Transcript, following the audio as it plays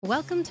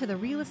Welcome to the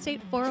Real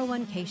Estate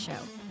 401k Show.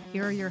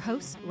 Here are your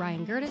hosts,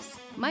 Ryan Gertis,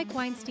 Mike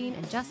Weinstein,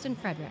 and Justin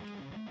Frederick,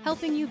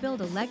 helping you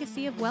build a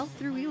legacy of wealth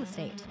through real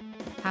estate.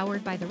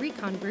 Powered by the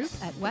Recon Group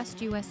at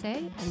West USA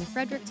and the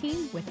Frederick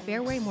team with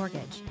Fairway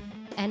Mortgage.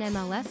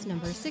 NMLS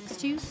number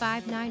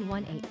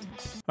 625918.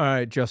 All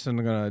right, Justin,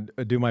 I'm going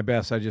to do my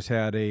best. I just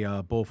had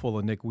a bowl full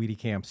of Nick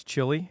Wiedekamp's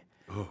chili,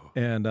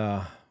 and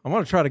I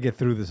want to try to get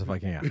through this if I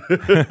can.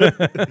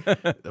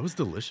 That was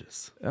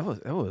delicious. That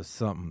was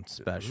something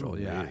special.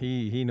 Ooh, yeah, man.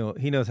 he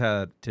knows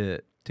how to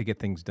get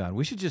things done.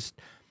 We should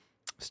just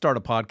start a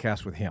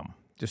podcast with him.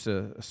 Just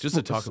to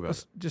talk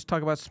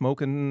about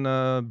smoking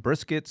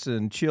briskets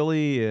and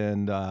chili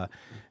and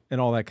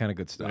all that kind of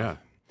good stuff. Yeah,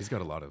 he's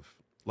got a lot of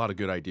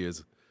good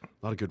ideas, a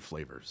lot of good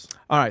flavors.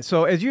 All right.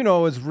 So as you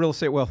know, as real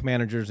estate wealth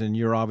managers, and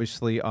you're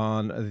obviously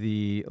on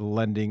the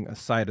lending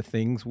side of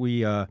things,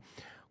 we're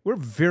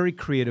very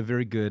creative,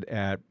 very good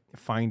at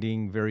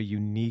finding very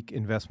unique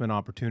investment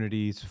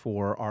opportunities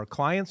for our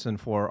clients and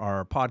for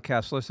our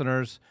podcast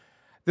listeners.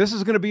 This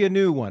is going to be a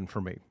new one for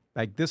me.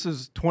 Like, this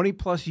is 20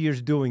 plus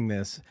years doing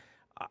this.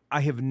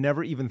 I have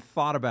never even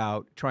thought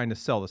about trying to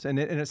sell this. And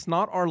it's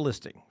not our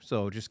listing,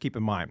 so just keep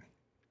in mind.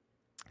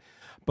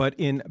 But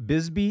in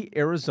Bisbee,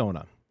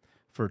 Arizona,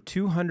 for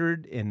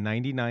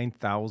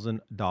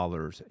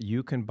 $299,000,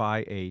 you can buy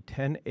a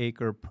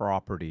 10-acre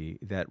property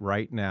that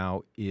right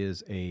now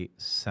is a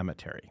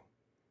cemetery.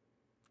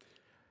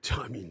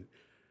 I mean,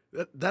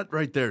 that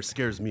right there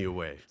scares me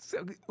away.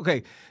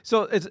 Okay,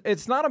 so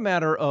it's not a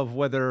matter of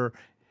whether,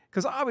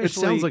 because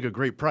obviously It sounds like a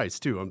great price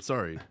too. I'm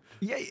sorry.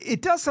 Yeah,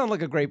 it does sound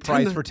like a great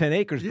price for 10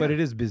 acres, but it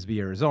is Bisbee,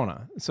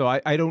 Arizona. So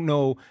I don't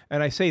know,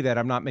 and I say that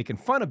I'm not making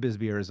fun of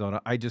Bisbee,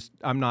 Arizona.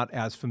 I'm not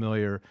as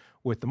familiar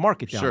with the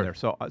market down there,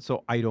 so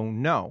I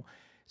don't know.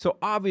 So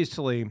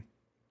obviously,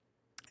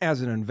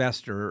 as an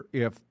investor,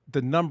 if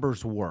the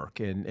numbers work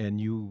and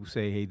you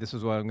say, hey, this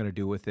is what I'm going to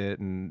do with it,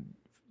 and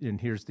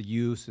here's the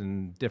use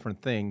and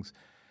different things,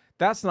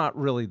 that's not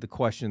really the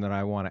question that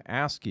I want to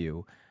ask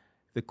you.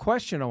 The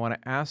question I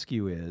want to ask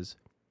you is,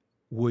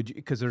 would you,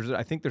 because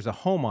I think there's a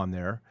home on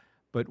there,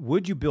 but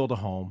would you build a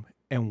home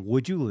and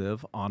would you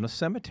live on a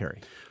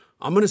cemetery?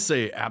 I'm going to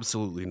say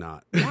absolutely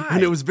not. Why?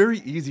 And it was very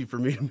easy for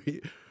me to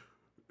be,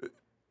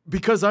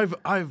 because I've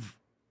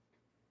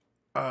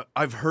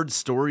heard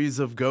stories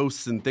of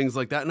ghosts and things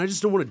like that, and I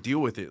just don't want to deal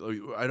with it.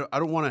 I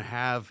don't want to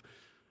have,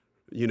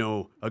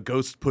 a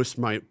ghost push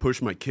my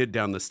kid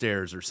down the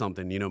stairs or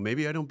something.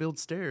 Maybe I don't build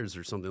stairs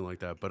or something like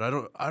that. But I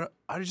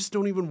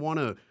don't even want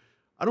to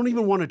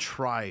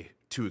try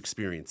to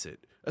experience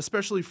it,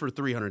 especially for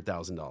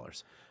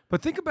 $300,000.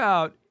 But think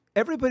about,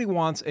 everybody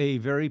wants a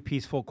very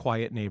peaceful,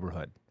 quiet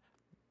neighborhood.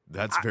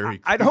 That's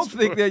very I don't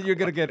think that you're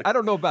going to get, I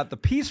don't know about the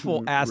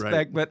peaceful aspect,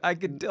 Right. but I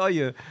can tell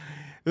you,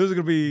 this is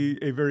going to be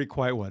a very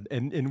quiet one.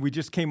 And we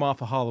just came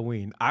off of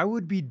Halloween. I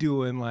would be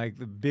doing like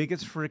the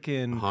biggest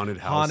freaking Haunted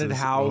house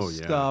houses.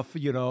 Oh, yeah. stuff,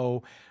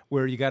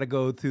 where you got to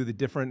go through the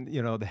different,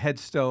 the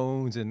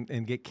headstones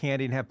and get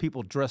candy and have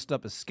people dressed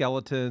up as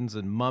skeletons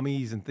and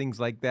mummies and things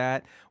like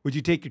that. Would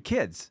you take your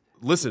kids?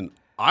 Listen,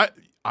 I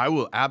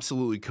will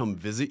absolutely come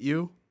visit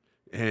you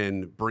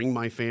and bring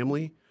my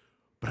family,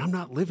 but I'm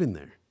not living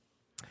there.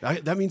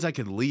 That means I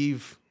could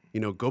leave,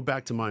 go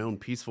back to my own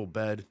peaceful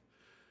bed.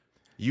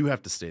 You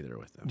have to stay there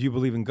with them. Do you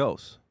believe in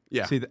ghosts?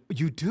 Yeah. See,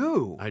 you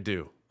do? I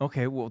do.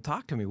 Okay, well,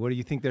 talk to me. What do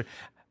you think they're...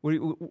 My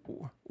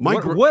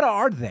What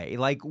are they?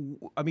 Like,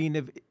 I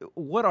mean,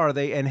 what are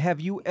they? And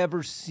have you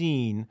ever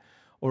seen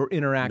or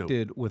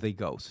interacted with a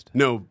ghost?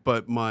 No,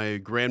 but my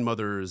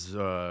grandmother's,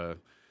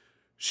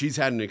 she's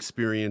had an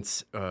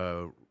experience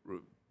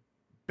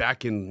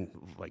back in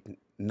like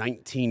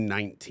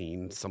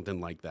 1919, something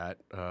like that.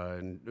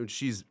 And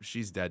she's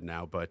dead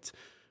now, but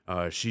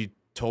she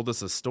told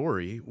us a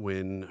story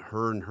when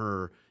her and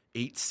her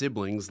 8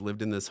 siblings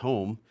lived in this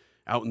home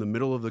out in the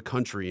middle of the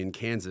country in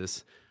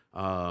Kansas.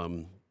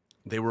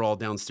 They were all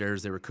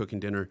downstairs. They were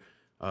cooking dinner.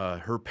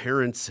 Her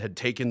parents had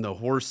taken the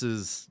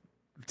horses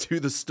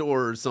to the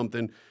store or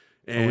something.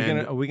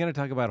 And Are we gonna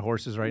talk about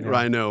horses right now?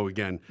 I know,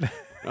 again.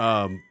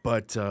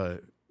 But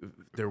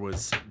there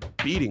was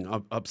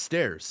beating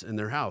upstairs in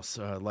their house,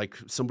 like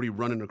somebody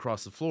running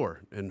across the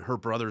floor. And her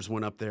brothers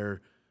went up there,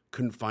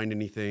 couldn't find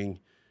anything.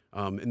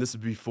 And this is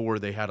before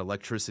they had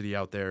electricity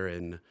out there.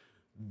 And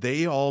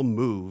they all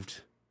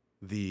moved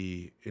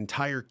the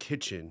entire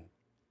kitchen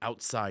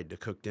outside to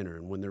cook dinner.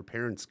 And when their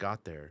parents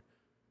got there,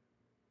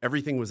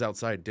 everything was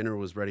outside. Dinner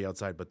was ready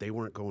outside, but they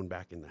weren't going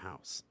back in the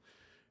house.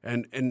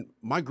 And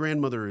my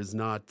grandmother is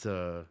not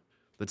the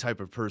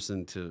type of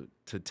person to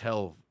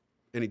tell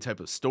any type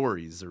of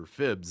stories or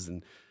fibs.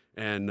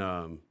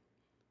 And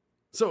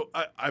so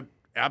I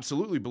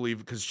absolutely believe,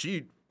 because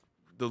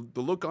the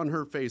look on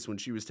her face when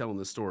she was telling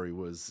the story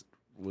was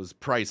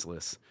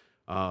priceless.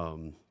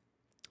 And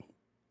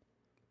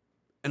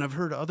I've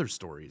heard other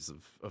stories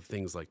of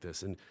things like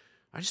this, and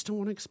I just don't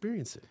want to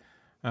experience it.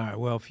 All right.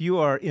 Well, if you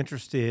are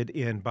interested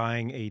in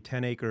buying a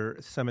 10-acre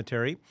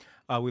cemetery,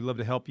 we'd love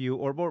to help you.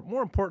 Or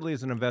more importantly,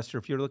 as an investor,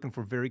 if you're looking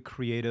for very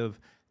creative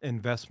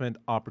investment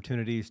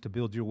opportunities to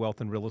build your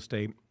wealth in real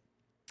estate,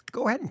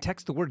 go ahead and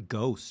text the word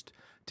GHOST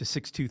to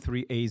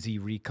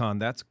 623-AZ-RECON.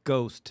 That's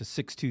GHOST to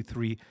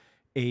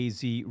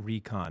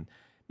 623-AZ-RECON.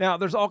 Now,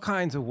 there's all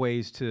kinds of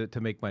ways to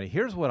make money.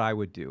 Here's what I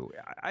would do.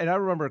 I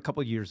remember a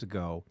couple of years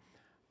ago,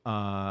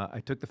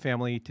 I took the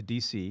family to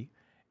D.C.,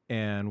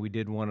 and we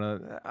did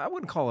I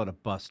wouldn't call it a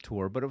bus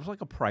tour, but it was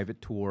like a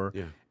private tour.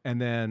 Yeah. And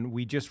then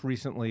we just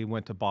recently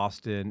went to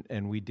Boston,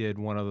 and we did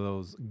one of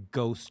those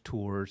ghost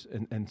tours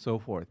and so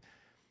forth.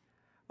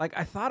 Like,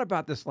 I thought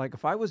about this, like,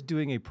 if I was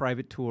doing a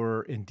private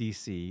tour in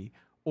D.C.,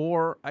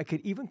 or I could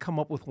even come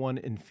up with one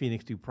in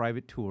Phoenix, do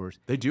private tours.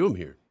 They do them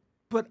here.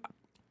 But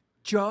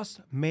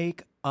just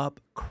make up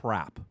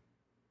crap.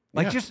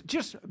 Like,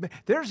 just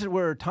there's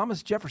where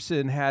Thomas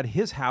Jefferson had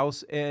his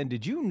house, and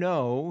did you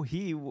know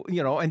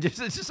and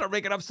just start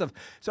making up stuff.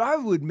 So I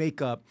would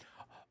make up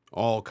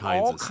all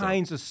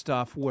kinds of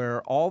stuff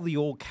where all the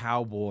old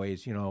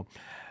cowboys,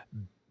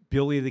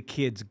 Billy the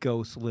Kid's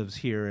ghost lives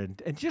here,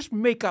 and just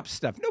make up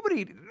stuff.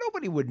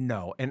 Nobody would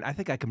know, and I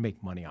think I can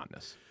make money on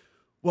this.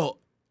 Well,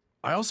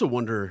 I also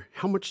wonder,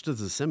 how much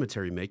does the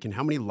cemetery make, and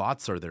how many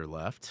lots are there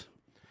left?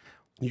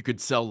 You could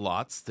sell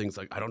lots, things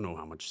like, I don't know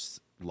how much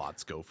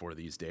lots go for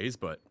these days,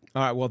 but...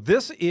 All right, well,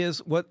 this is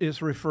what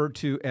is referred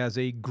to as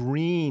a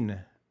green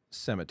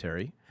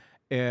cemetery,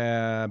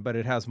 but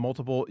it has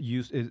multiple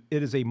use. It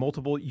is a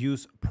multiple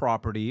use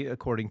property,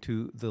 according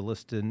to the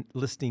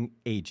listing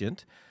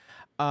agent.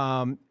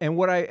 And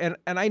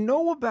I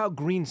know about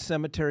green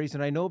cemeteries,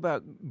 and I know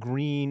about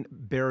green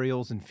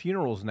burials and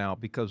funerals now,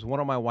 because one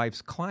of my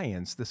wife's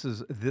clients, this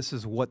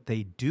is what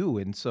they do.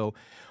 And so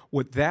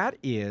what that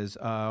is,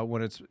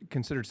 when it's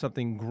considered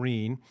something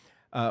green,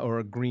 or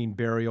a green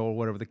burial, or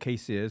whatever the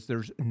case is,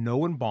 there's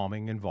no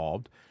embalming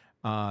involved,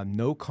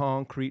 no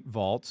concrete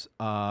vaults,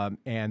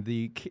 and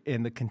the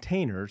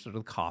containers, or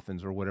the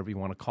coffins, or whatever you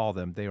want to call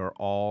them, they are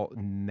all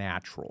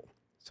natural,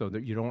 so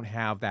that you don't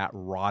have that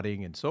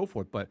rotting and so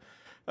forth. But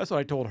that's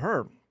what I told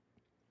her.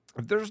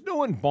 If there's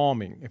no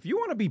embalming, if you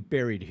want to be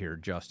buried here,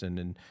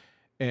 Justin,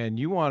 and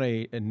you want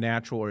a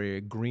natural or a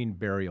green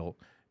burial,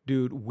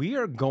 dude, we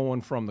are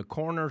going from the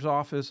coroner's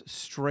office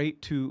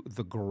straight to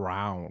the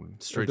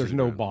ground. There's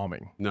no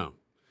embalming. No.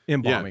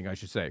 Embalming, I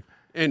should say.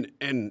 And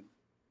the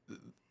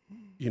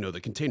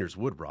containers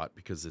would rot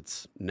because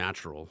it's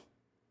natural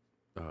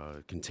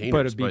containers.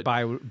 But it'd be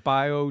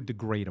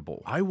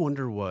biodegradable. I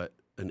wonder what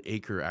an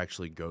acre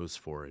actually goes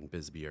for in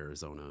Bisbee,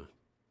 Arizona.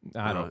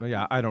 I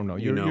don't know.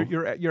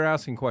 You're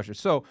asking questions.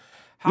 So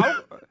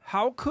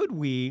how could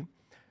we,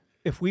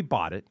 if we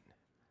bought it,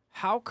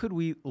 how could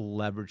we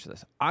leverage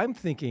this? I'm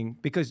thinking,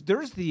 because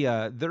there's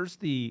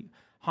the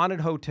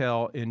haunted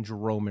hotel in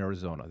Jerome,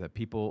 Arizona, that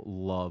people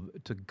love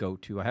to go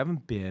to. I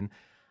haven't been,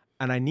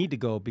 and I need to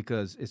go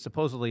because it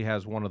supposedly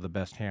has one of the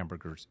best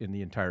hamburgers in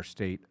the entire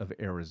state of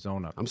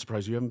Arizona. I'm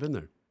surprised you haven't been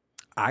there.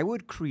 I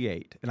would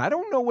create, and I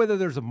don't know whether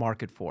there's a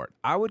market for it,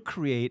 I would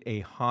create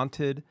a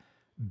haunted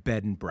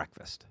bed and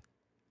breakfast.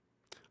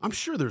 I'm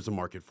sure there's a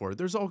market for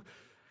it.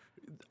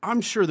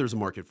 I'm sure there's a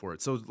market for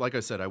it. So, like I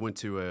said, I went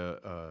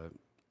to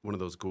one of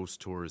those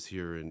ghost tours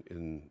here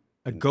in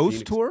ghost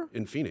Phoenix, tour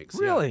in Phoenix.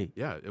 Really?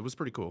 Yeah, it was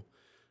pretty cool.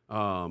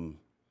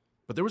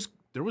 But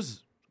there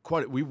was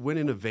quite. We went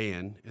in a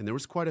van, and there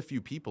was quite a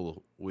few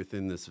people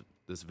within this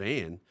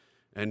van,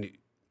 and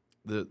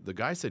the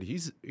guy said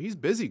he's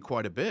busy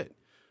quite a bit.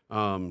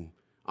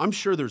 I'm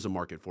sure there's a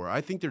market for it. I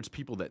think there's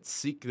people that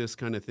seek this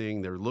kind of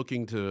thing. They're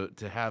looking to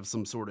have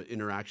some sort of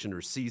interaction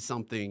or see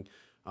something.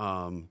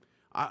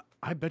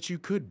 I bet you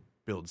could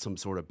build some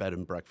sort of bed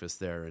and breakfast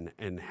there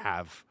and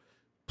have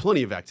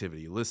plenty of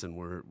activity. Listen,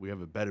 we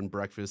have a bed and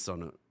breakfast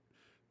on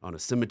a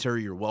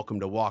cemetery. You're welcome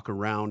to walk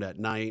around at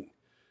night.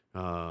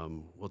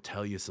 We'll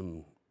tell you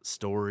some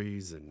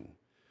stories and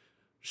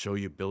show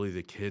you Billy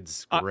the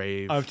Kid's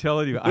grave. I'm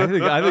telling you, I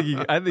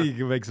think you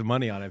can make some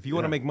money on it. If you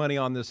want to make money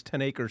on this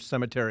 10-acre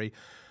cemetery,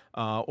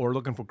 or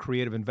looking for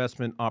creative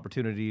investment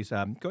opportunities, go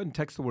ahead and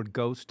text the word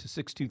GHOST to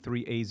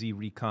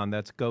 623-AZ-RECON.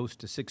 That's GHOST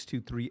to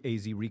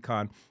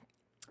 623-AZ-RECON.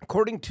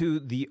 According to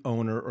the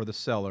owner or the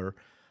seller,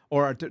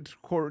 or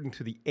according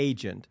to the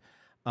agent,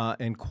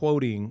 and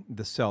quoting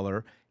the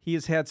seller, he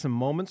has had some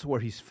moments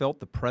where he's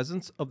felt the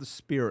presence of the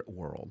spirit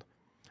world.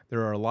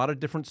 There are a lot of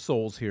different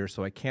souls here,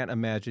 so I can't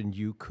imagine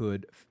you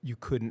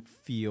couldn't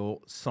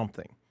feel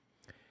something.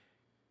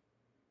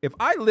 If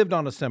I lived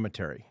on a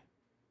cemetery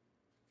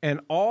and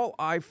all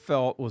I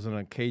felt was an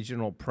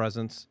occasional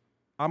presence,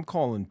 I'm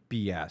calling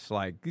BS.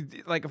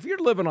 Like if you're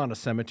living on a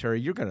cemetery,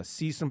 you're going to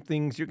see some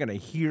things, you're going to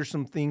hear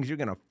some things, you're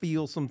going to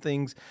feel some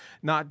things,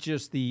 not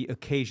just the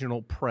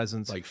occasional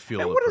presence. Like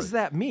feel. And what does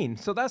that mean?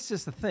 So that's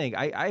just the thing.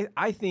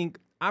 I think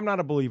I'm not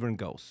a believer in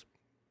ghosts.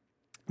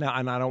 Now,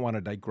 and I don't want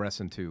to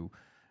digress into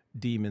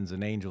demons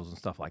and angels and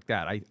stuff like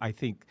that. I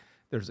think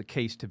there's a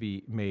case to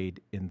be made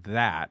in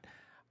that.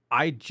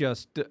 I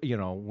just,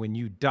 when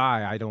you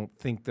die, I don't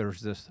think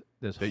there's this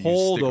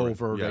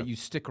holdover that you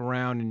stick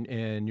around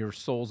and your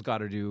soul's got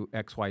to do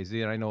X, Y,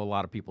 Z. And I know a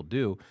lot of people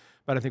do,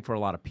 But I think for a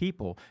lot of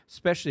people,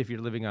 especially if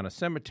you're living on a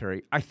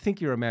cemetery, I think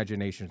your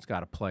imagination's got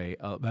to play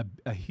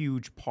a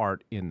huge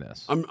part in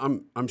this.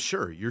 I'm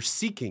sure you're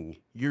seeking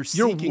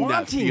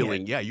that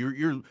feeling. Yeah,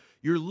 you're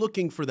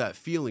looking for that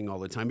feeling all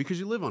the time because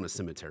you live on a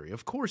cemetery.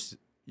 Of course,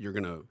 you're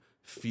gonna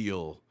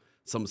feel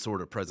some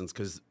sort of presence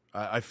because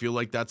I feel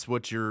like that's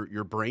what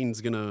your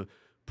brain's gonna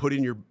put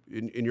in your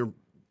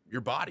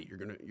body.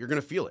 You're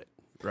gonna feel it,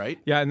 right?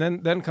 Yeah, and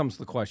then comes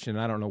the question.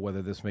 I don't know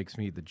whether this makes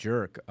me the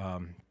jerk.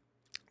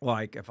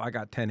 Like if I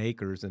got 10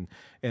 acres and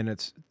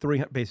it's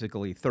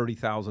basically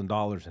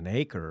 $30,000 an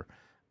acre,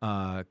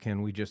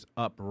 can we just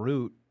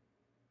uproot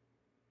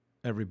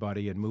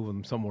everybody and move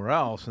them somewhere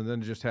else and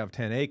then just have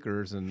 10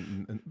 acres?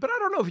 But I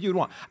don't know if you'd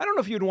want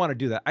to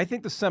do that. I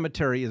think the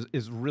cemetery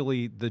is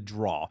really the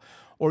draw,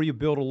 or you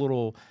build a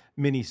little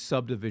mini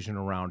subdivision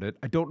around it.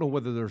 I don't know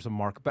whether there's a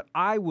market, but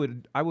I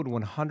would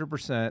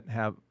 100%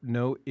 have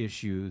no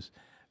issues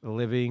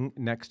living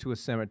next to a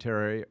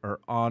cemetery or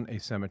on a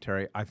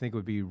cemetery. I think it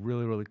would be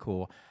really, really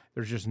cool.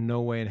 There's just no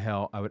way in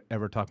hell I would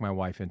ever talk my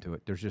wife into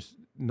it. There's just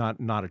not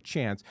a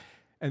chance.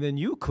 And then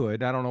you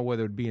could, I don't know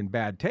whether it would be in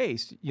bad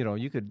taste,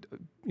 you could,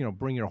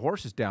 bring your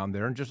horses down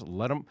there and just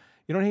let them,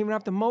 you don't even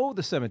have to mow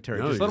the cemetery.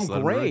 No, just let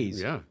them graze.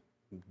 Yeah.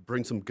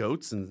 Bring some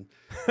goats and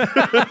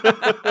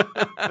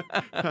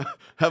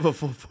have a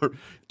full farm.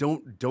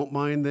 Don't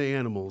mind the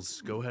animals.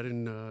 Go ahead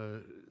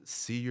and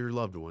see your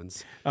loved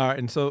ones. All right,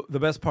 and so the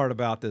best part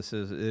about this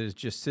is it is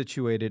just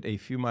situated a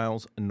few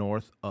miles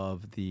north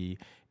of the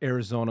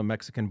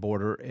Arizona-Mexican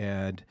border,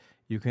 and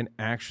you can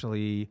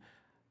actually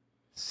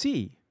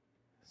see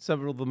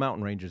several of the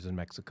mountain ranges in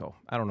Mexico.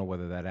 I don't know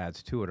whether that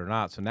adds to it or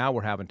not. So now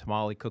we're having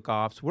tamale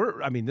cook-offs.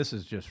 This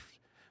is just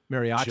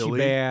mariachi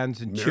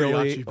bands and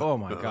chili. Oh,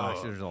 my gosh,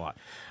 there's a lot.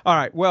 All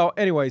right, well,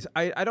 anyways,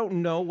 I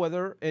don't know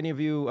whether any of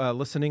you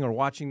listening or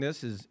watching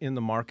this is in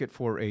the market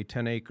for a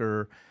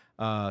 10-acre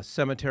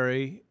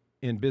cemetery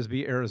in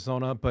Bisbee,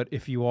 Arizona. But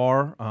if you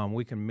are,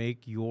 we can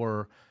make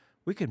your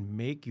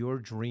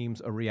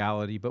dreams a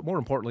reality. But more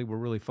importantly, we're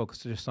really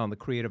focused just on the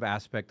creative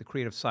aspect, the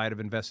creative side of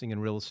investing in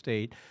real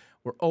estate.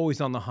 We're always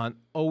on the hunt,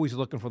 always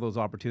looking for those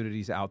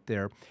opportunities out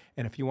there.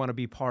 And if you want to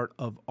be part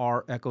of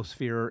our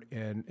ecosphere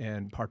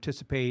and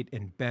participate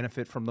and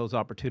benefit from those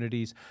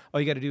opportunities,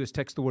 all you got to do is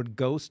text the word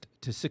GHOST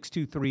to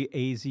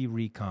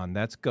 623-AZ-RECON.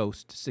 That's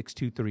GHOST to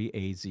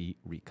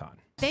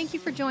 623-AZ-RECON. Thank you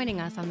for joining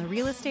us on the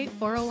Real Estate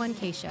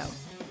 401k Show.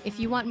 If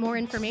you want more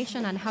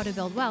information on how to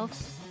build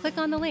wealth, click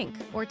on the link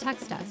or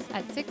text us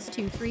at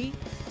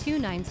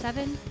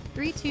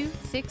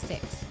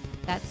 623-297-3266.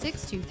 That's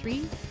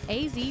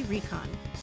 623-AZ-RECON.